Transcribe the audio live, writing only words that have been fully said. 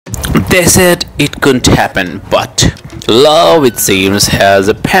They said it couldn't happen, but love, it seems, has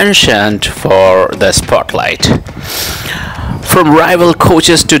a penchant for the spotlight. From rival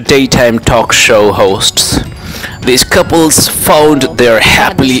coaches to daytime talk show hosts, these couples found their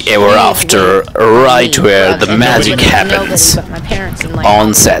happily ever after right where the magic happens,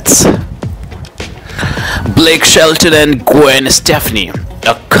 on sets. Blake Shelton and Gwen Stefani,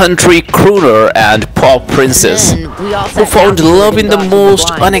 a country crooner and pop princess who found love in the most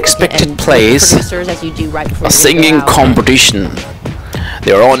unexpected place, a singing competition.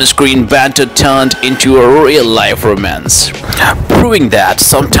 Their on-screen banter turned into a real-life romance, proving that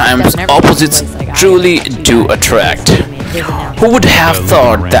sometimes opposites truly do attract. Who would have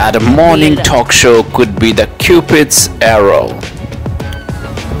thought that a morning talk show could be the Cupid's arrow?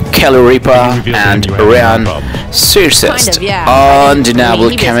 Kelly Ripa and Ryan Searcy's undeniable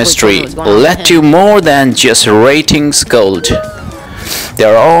chemistry led to more than just ratings gold.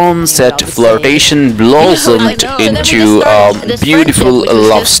 Their on-set flirtation blossomed into a beautiful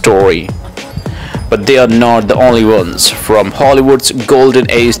love story. But they are not the only ones. From Hollywood's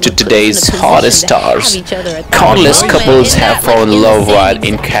golden age to today's hottest stars, countless couples have found love right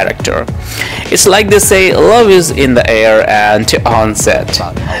in character. It's like they say, love is in the air and on set.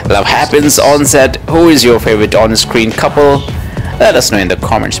 Love happens on set. Who is your favorite on-screen couple? Let us know in the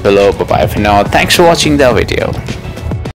comments below. Bye bye for now. Thanks for watching the video.